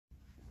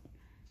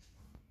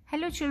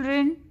Hello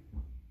children.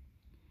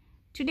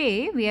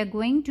 Today we are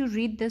going to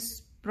read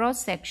this prose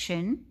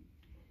section.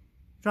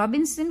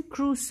 Robinson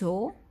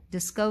Crusoe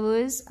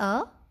discovers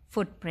a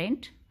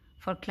footprint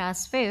for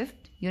class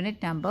 5th,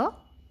 unit number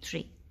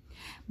 3.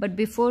 But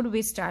before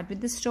we start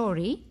with the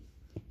story,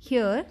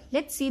 here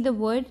let's see the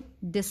word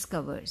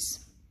discovers.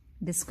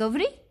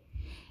 Discovery?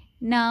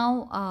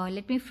 Now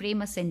let me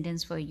frame a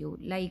sentence for you.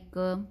 Like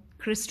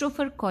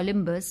Christopher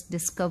Columbus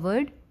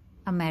discovered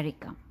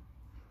America.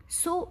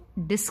 So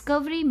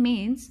discovery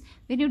means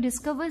when you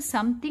discover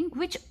something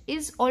which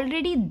is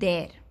already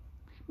there,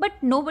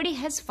 but nobody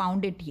has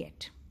found it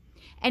yet.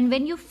 And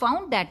when you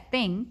found that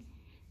thing,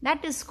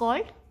 that is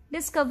called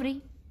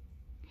discovery.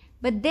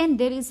 But then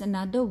there is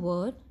another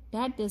word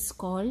that is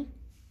called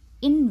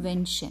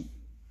invention.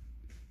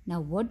 Now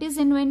what is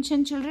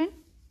invention, children?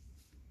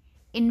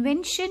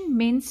 Invention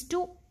means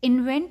to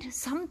invent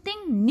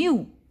something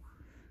new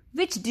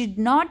which did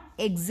not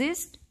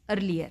exist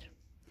earlier.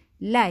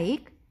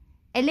 Like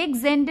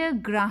Alexander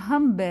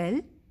Graham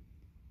Bell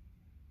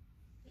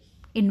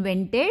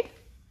invented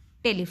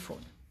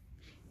telephone.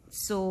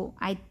 So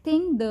I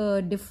think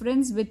the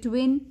difference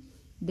between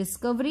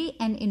discovery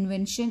and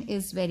invention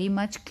is very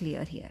much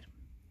clear here.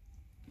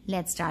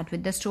 Let's start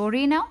with the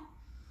story now.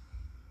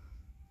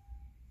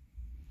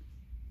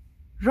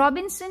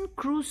 Robinson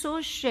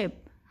Crusoe's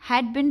ship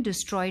had been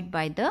destroyed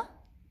by the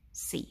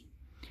sea.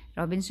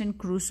 Robinson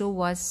Crusoe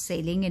was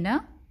sailing in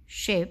a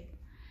ship,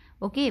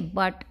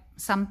 but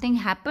something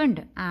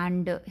happened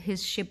and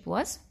his ship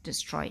was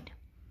destroyed.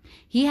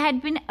 He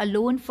had been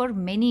alone for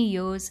many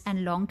years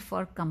and longed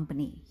for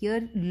company.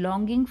 Here,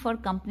 longing for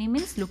company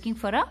means looking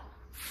for a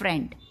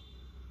friend.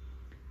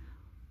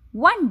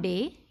 One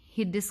day,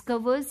 he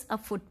discovers a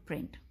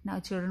footprint. Now,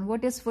 children,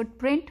 what is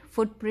footprint?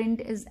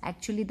 Footprint is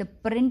actually the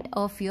print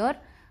of your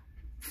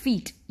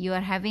feet. You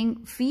are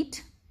having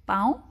feet,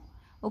 paw,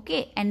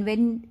 and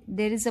when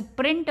there is a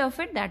print of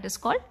it, that is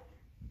called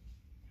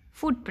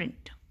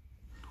footprint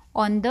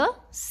on the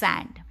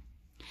sand.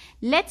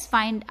 Let's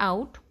find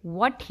out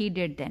what he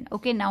did then.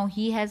 Now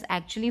he has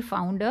actually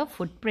found a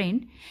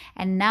footprint,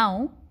 and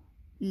now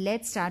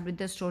let's start with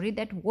the story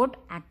that what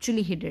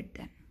actually he did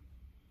then.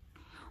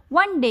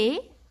 One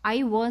day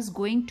I was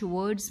going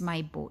towards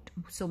my boat.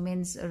 So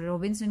means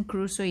Robinson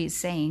Crusoe is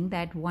saying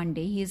that one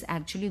day he is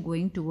actually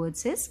going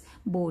towards his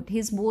boat.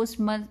 His boat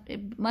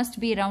must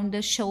be around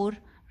the shore,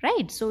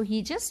 right? So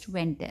he just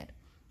went there.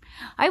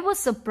 I was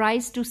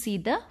surprised to see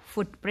the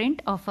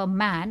footprint of a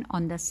man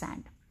on the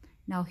sand.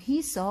 Now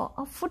he saw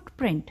a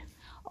footprint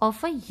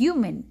of a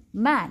human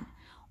man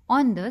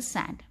on the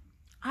sand.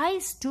 I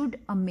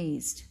stood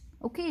amazed.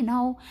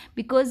 Now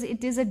because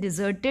it is a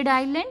deserted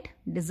island,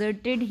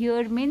 deserted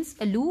here means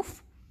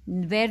aloof,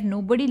 where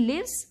nobody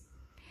lives.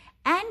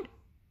 And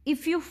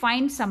if you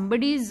find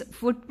somebody's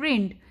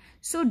footprint,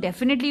 so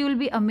definitely you will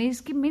be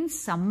amazed. It means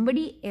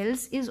somebody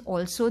else is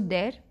also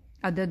there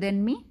other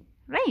than me,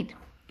 right?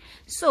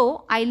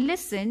 So I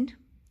listened,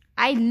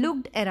 I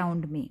looked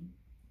around me.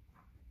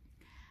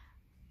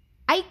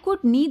 I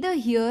could neither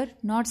hear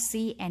nor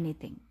see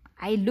anything.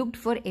 I looked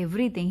for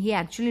everything. He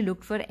actually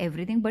looked for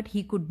everything, but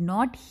he could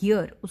not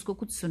hear. Usko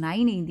kuch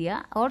sunai nahi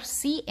diya or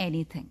see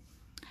anything.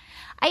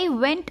 I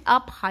went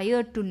up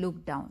higher to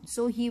look down.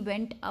 So he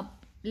went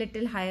up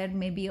little higher,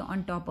 maybe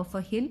on top of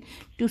a hill,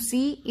 to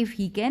see if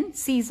he can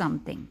see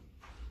something.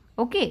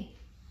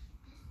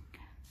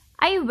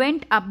 I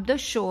went up the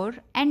shore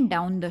and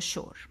down the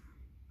shore.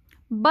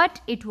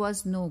 But it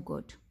was no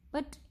good.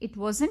 But it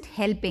wasn't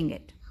helping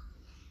it.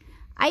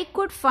 I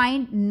could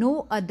find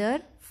no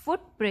other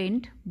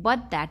footprint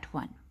but that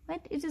one.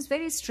 But it is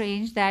very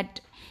strange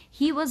that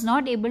he was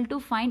not able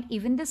to find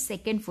even the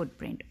second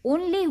footprint.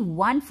 Only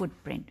one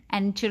footprint.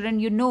 And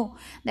children, you know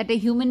that a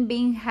human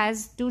being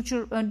has two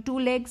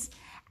legs.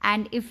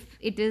 And if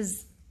it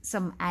is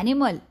some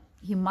animal,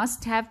 he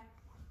must have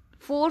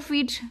 4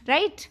 feet,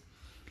 right?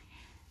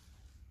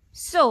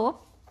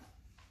 So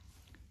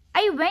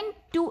I went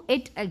to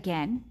it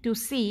again to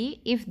see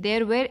if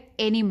there were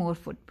any more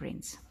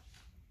footprints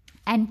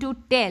and to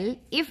tell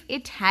if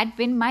it had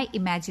been my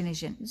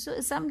imagination.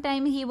 So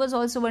sometime he was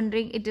also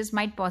wondering, it is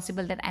might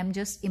possible that I'm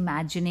just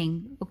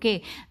imagining,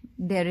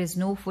 there is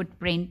no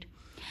footprint.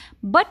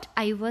 But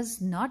I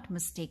was not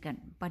mistaken.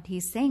 But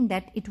he's saying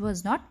that it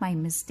was not my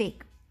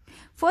mistake.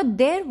 For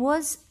there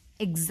was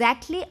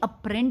exactly a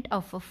print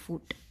of a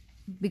foot.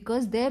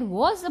 Because there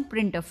was a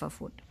print of a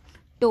foot.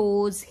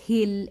 Toes,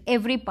 heel,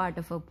 every part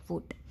of a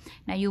foot.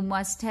 Now you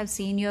must have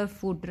seen your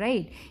foot,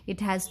 right? It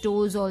has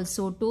toes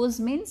also. Toes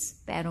means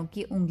पैरों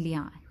की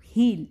उंगलियां,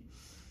 heel.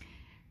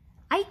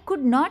 I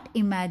could not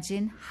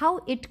imagine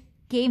how it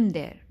came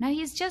there. Now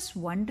he is just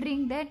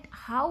wondering that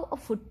how a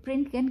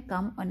footprint can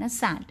come on a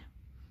sand.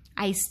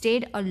 I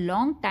stayed a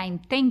long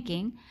time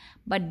thinking,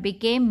 but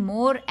became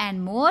more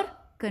and more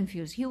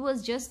confused. He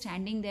was just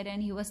standing there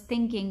and he was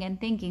thinking and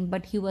thinking,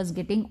 but he was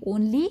getting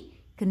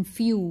only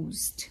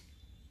confused.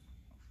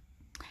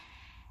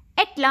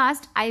 At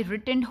last, I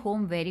returned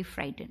home very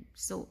frightened.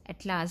 So,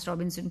 at last,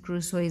 Robinson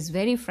Crusoe is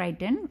very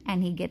frightened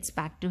and he gets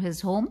back to his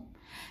home.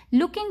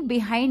 looking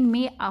behind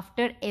me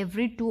after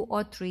every 2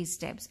 or 3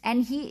 steps.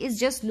 And he is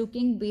just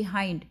looking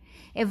behind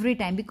every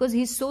time because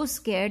he's so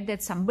scared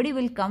that somebody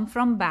will come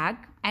from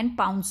back and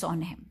pounce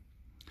on him,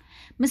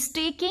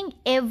 mistaking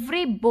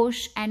every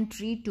bush and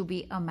tree to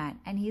be a man.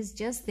 And he's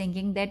just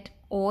thinking that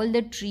all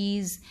the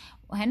trees,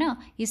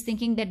 he's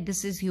thinking that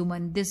this is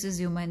human,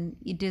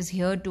 it is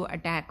here to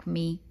attack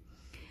me.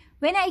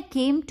 When I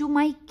came to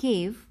my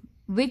cave,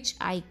 which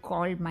I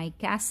called my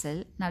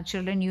castle. Now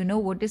children, you know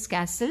what is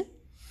castle?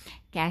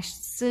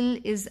 Castle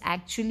is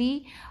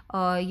actually,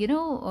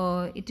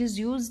 it is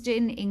used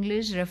in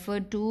English,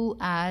 referred to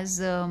as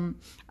a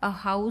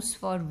house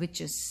for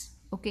witches.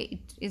 Okay,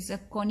 it is a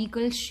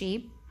conical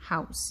shape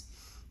house.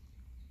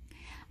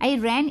 I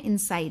ran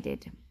inside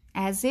it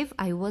as if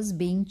I was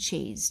being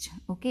chased.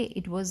 Okay,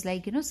 it was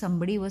like,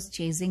 somebody was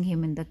chasing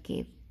him in the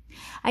cave.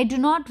 I do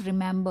not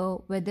remember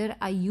whether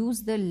I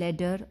used the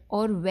ladder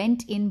or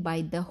went in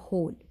by the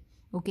hole.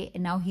 Okay,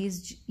 now he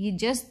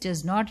just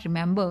does not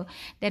remember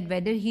that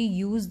whether he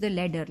used the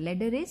ladder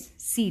is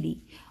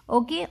CD,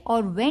 okay,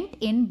 or went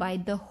in by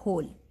the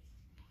hole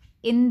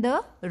in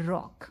the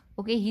rock.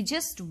 Okay, he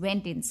just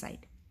went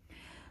inside,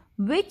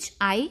 which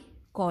I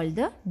call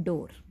the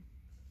door.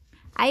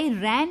 I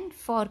ran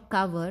for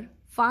cover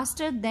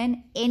faster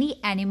than any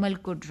animal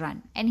could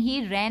run, and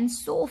he ran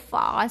so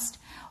fast,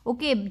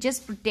 okay,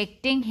 just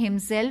protecting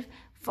himself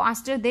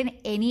faster than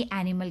any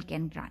animal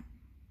can run.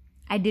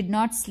 I did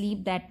not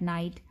sleep that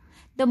night.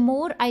 The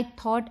more I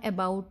thought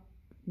about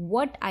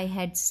what I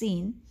had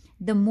seen,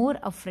 the more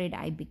afraid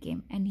I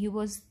became. And he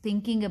was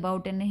thinking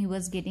about, and he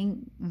was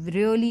getting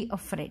really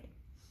afraid.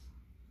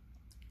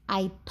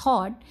 I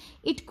thought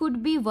it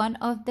could be one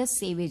of the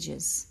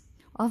savages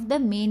of the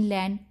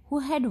mainland who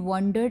had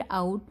wandered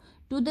out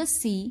to the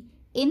sea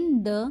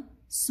in the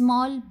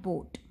small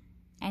boat.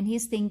 And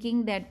he's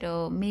thinking that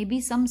maybe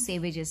some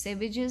savages.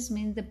 Savages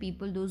means the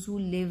people, those who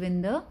live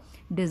in the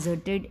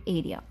deserted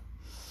area.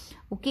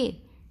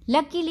 Okay.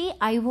 Luckily,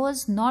 I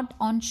was not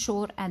on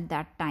shore at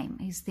that time.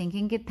 He's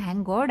thinking,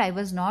 thank God I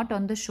was not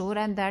on the shore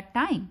at that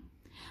time.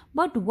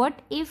 But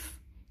what if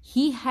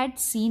he had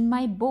seen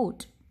my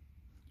boat?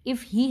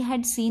 If he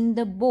had seen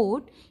the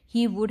boat,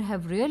 he would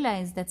have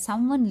realized that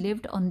someone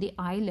lived on the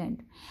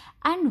island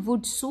and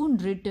would soon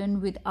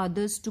return with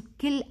others to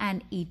kill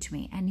and eat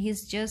me. And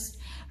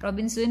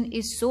Robinson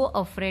is so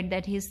afraid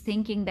that he's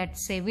thinking that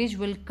savage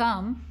will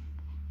come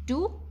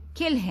to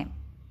kill him.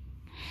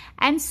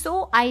 And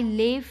so I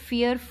lay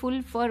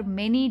fearful for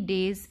many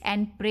days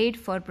and prayed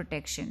for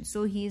protection.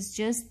 So he is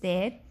just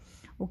there,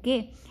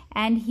 okay,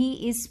 and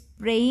he is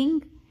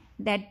praying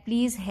that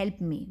please help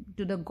me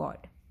to the God.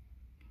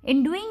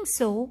 In doing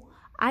so,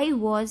 I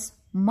was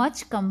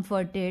much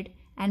comforted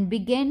and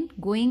began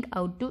going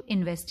out to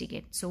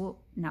investigate. So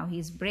now he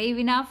is brave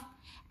enough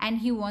and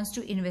he wants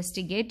to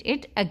investigate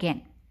it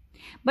again.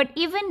 But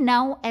even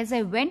now, as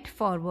I went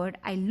forward,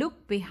 I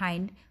looked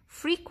behind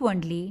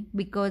frequently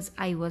because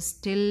I was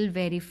still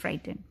very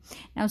frightened.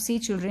 Now see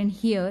children,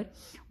 here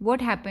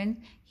what happened,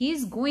 he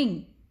is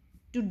going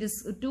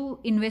to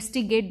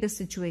investigate the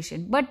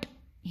situation, but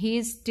he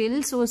is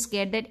still so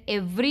scared that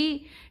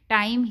every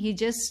time he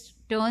just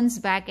turns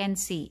back and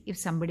see if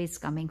somebody is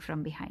coming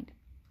from behind.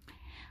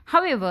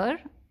 However,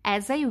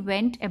 as I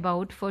went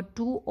about for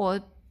 2 or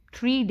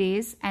 3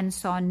 days and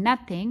saw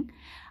nothing,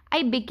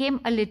 I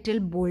became a little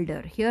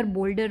bolder. Here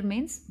bolder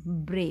means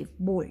brave,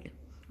 bold.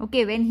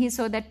 Okay, when he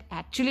saw that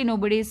actually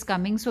nobody is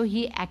coming, so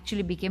he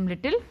actually became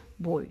little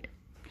bold.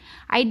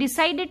 I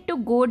decided to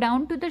go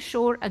down to the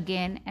shore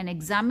again and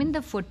examine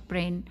the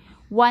footprint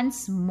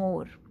once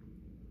more.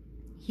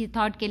 He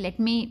thought, okay, let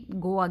me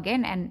go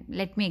again and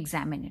let me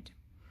examine it.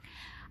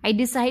 I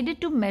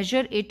decided to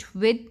measure it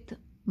with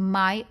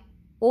my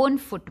own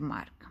foot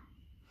mark.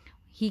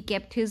 He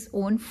kept his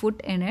own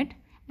foot in it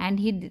and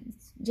he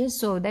just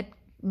saw that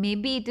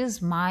maybe it is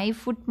my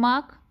foot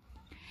mark.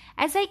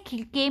 As I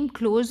came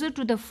closer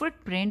to the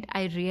footprint,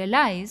 I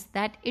realized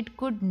that it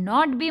could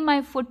not be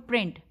my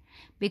footprint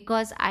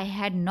because I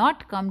had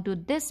not come to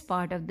this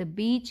part of the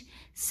beach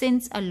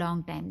since a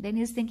long time. Then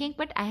he's thinking,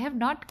 but I have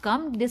not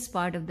come this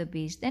part of the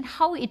beach. Then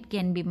how it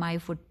can be my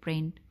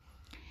footprint?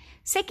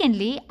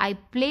 Secondly, I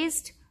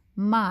placed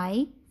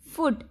my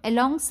foot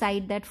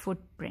alongside that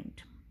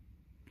footprint.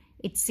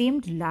 It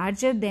seemed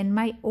larger than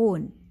my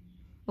own.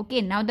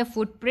 Okay, now the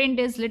footprint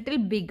is little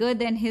bigger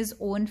than his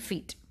own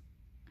feet.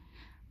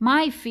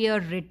 My fear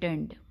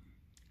returned.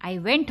 I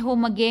went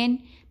home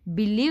again,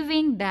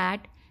 believing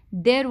that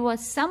there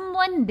was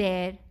someone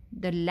there.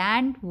 The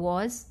land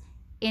was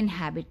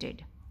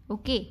inhabited.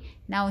 Okay,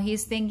 now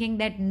he's thinking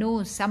that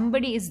no,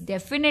 somebody is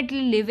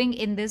definitely living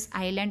in this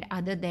island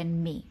other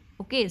than me.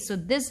 Okay, so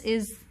this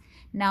is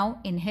now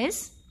in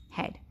his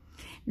head.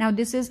 Now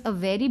this is a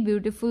very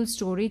beautiful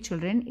story,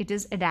 children. It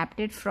is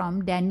adapted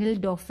from Daniel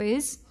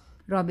Deffey's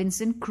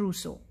Robinson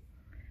Crusoe.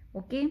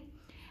 Okay,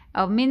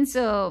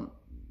 Robinson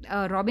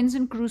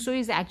Crusoe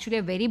is actually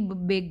a very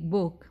big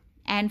book,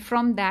 and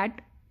from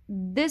that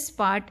this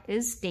part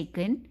is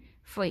taken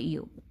for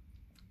you,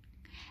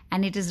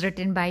 and it is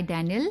written by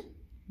Daniel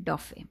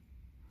Deffey.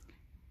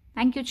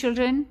 Thank you,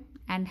 children,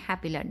 and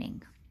happy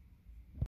learning.